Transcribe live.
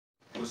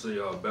What's up,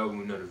 y'all? Back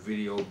with another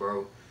video,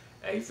 bro.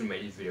 Hey, you finna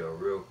make this video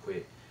real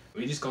quick.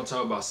 We just gonna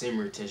talk about semen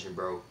retention,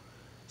 bro.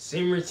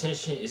 Semen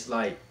retention is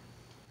like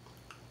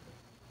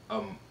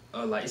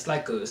it's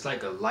like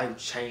a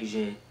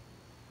life-changing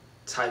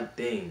type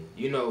thing.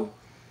 You know,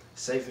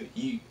 say for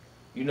you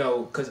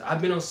know, cause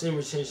I've been on semen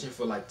retention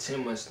for like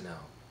 10 months now.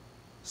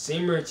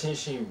 Semen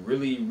retention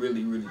really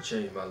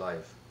changed my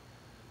life.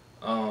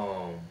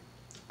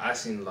 I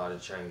seen a lot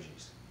of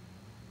changes,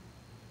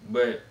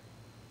 but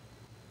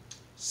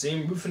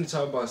we finna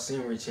talk about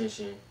semen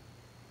retention.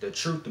 The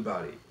truth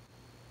about it.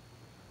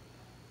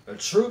 The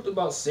truth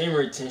about semen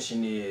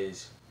retention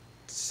is,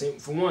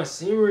 for one,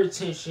 semen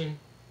retention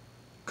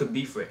could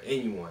be for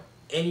anyone.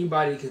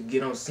 Anybody could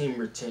get on semen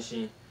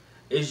retention.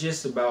 It's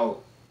just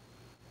about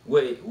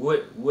what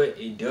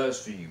it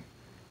does for you,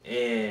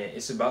 and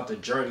it's about the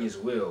journey as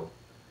well.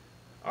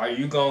 Are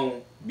you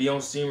gonna be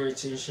on semen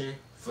retention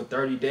for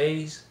 30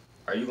 days?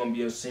 Are you gonna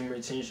be on semen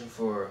retention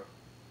for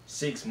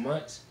 6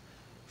 months?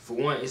 For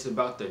one, it's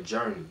about the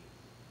journey.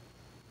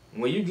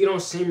 When you get on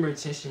semen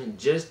retention,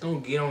 just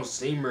don't get on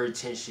semen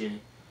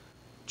retention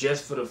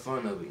just for the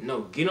fun of it.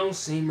 No, get on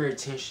semen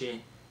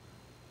retention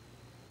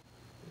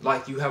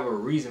like you have a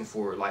reason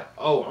for it. Like,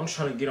 oh, I'm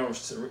trying to get on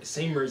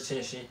semen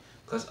retention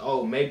because,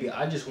 oh, maybe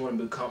I just want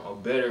to become a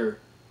better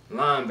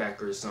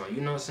linebacker or something. You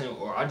know what I'm saying?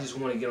 Or I just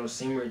want to get on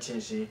semen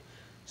retention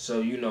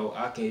so, you know,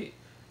 I can,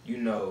 you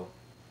know,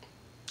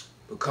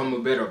 become a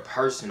better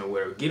person or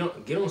whatever.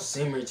 Get on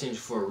semen retention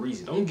for a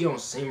reason. Don't get on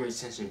semen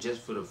retention just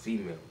for the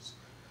females.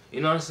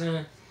 You know what I'm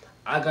saying?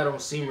 I got on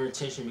semen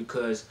retention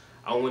because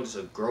I wanted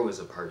to grow as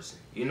a person.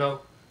 You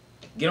know,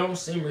 get on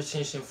semen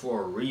retention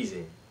for a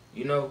reason.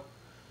 You know,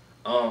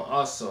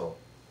 also,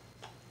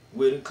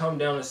 when it come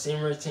down to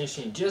semen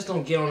retention, just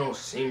don't get on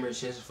semen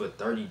retention for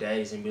 30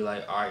 days and be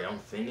like, all right, I'm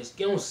finished.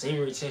 Get on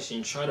semen retention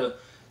and try to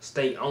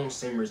stay on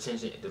semen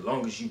retention the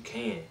longest you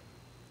can.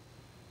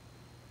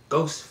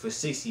 Go for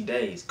 60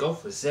 days. Go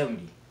for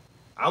 70.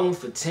 I went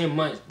for 10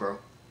 months, bro.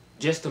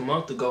 Just a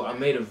month ago, I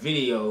made a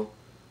video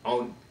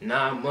on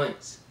 9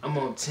 months. I'm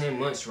on 10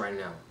 months right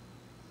now.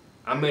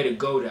 I made a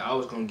goal that I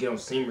was going to get on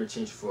semen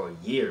retention for a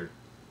year.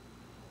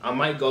 I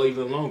might go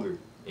even longer.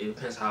 It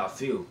depends how I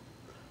feel.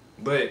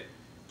 But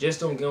just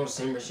don't get on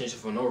semen retention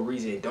for no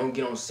reason. Don't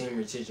get on semen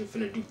retention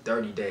finna do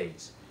 30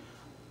 days.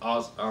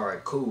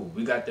 Alright, cool.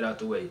 We got that out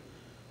the way.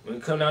 When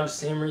it come down to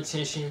semen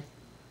retention,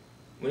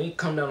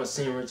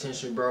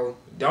 bro,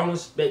 don't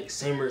expect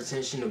semen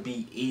retention to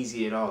be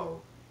easy at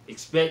all.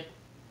 Expect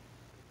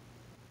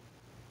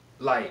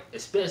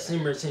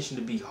semen retention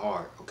to be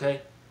hard,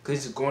 okay?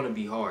 Because it's going to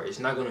be hard. It's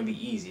not going to be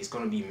easy. It's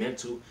going to be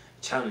mental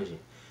challenging.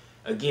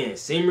 Again,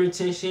 semen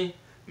retention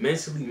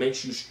mentally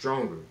makes you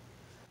stronger.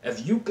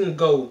 If you can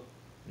go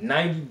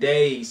 90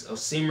 days of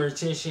semen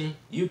retention,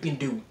 you can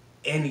do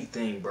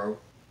anything, bro.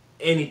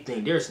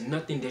 Anything. There's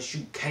nothing that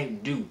you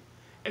can't do.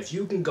 If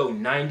you can go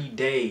 90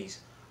 days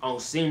on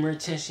semen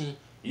retention,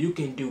 you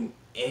can do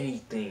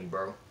anything,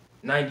 bro.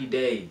 90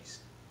 days.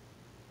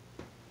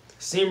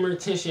 Semen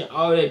retention,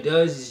 all that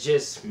does is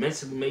just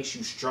mentally makes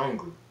you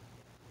stronger.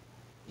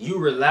 You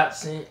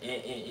relapsing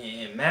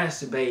and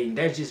masturbating,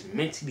 that just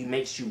mentally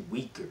makes you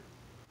weaker.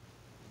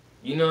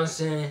 You know what I'm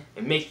saying?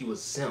 It makes you a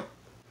simp.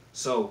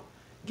 So,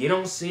 get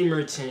on semen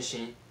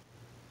retention.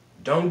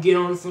 Don't get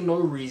on it for no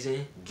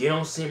reason. Get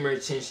on semen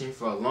retention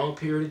for a long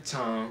period of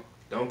time.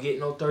 Don't get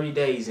no 30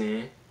 days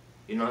in.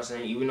 You know what I'm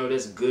saying? Even though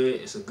that's good,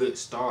 it's a good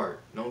start.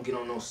 Don't get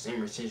on no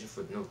semen retention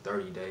for no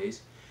 30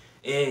 days.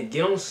 And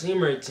get on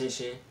semen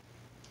retention,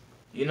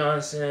 you know what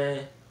I'm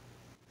saying,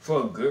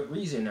 for a good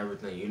reason and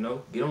everything, you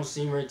know? Get on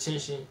semen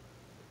retention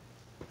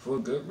for a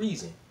good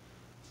reason.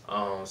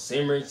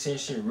 Semen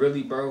retention,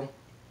 really, bro.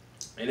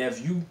 And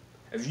if you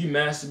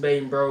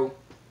masturbating, bro,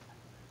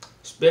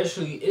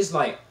 especially, it's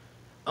like,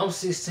 I'm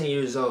 16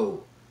 years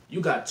old. You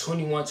got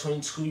 21,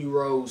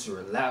 22-year-olds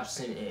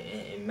relapsing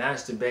and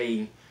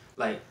masturbating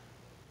like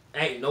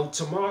ain't no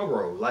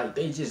tomorrow. Like,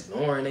 they just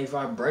lowering their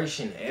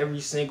vibration every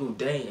single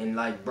day. And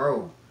like,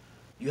 bro,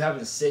 you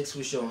having sex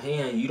with your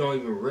hand, you don't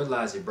even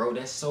realize it, bro.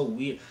 That's so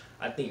weird.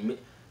 I think,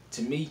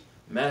 to me,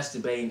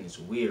 masturbating is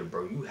weird,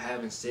 bro. You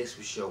having sex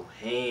with your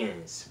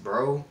hands,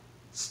 bro.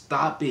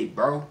 Stop it,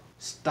 bro.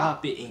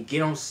 Stop it and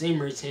get on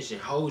semen retention.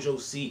 Hold your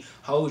seed.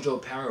 Hold your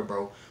power,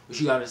 bro. But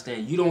you gotta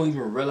understand, you don't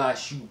even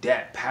realize you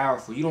that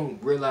powerful. You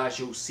don't realize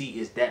your seed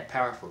is that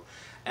powerful.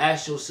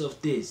 Ask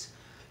yourself this.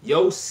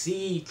 Your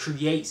seed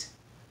creates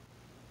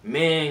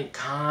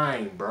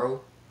mankind,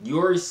 bro.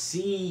 Your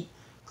seed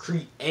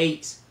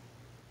creates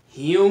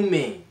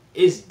human.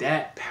 It's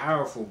that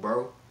powerful,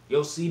 bro.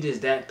 Your seed is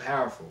that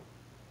powerful.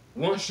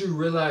 Once you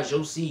realize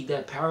your seed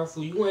that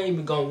powerful, you ain't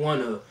even gonna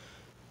wanna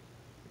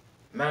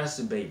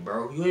masturbate,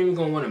 bro. You ain't even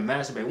gonna wanna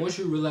masturbate. Once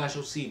you realize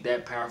your seed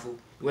that powerful,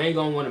 you ain't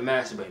gonna wanna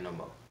masturbate no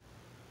more.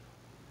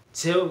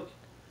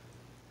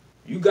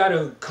 You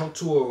gotta come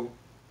to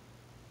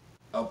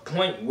a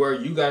point where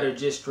you gotta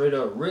just straight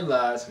up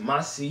realize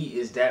my seed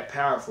is that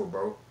powerful,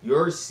 bro.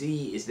 Your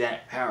seed is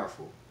that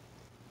powerful.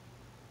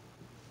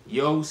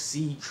 Your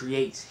seed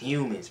creates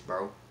humans,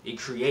 bro. It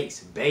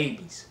creates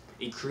babies.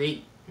 It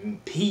creates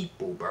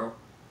People, bro.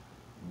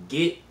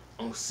 Get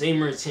on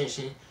semen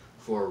retention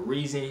for a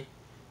reason,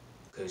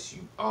 because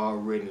you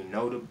already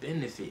know the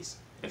benefits.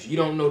 If you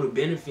don't know the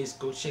benefits,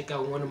 go check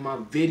out one of my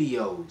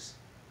videos.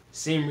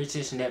 Semen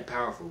retention that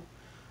powerful.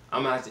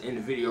 I'm about to end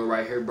the video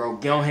right here, bro.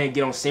 Get on ahead and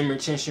get on semen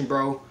retention,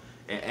 bro.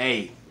 And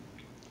hey,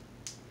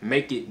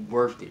 make it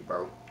worth it,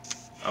 bro.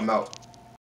 I'm out.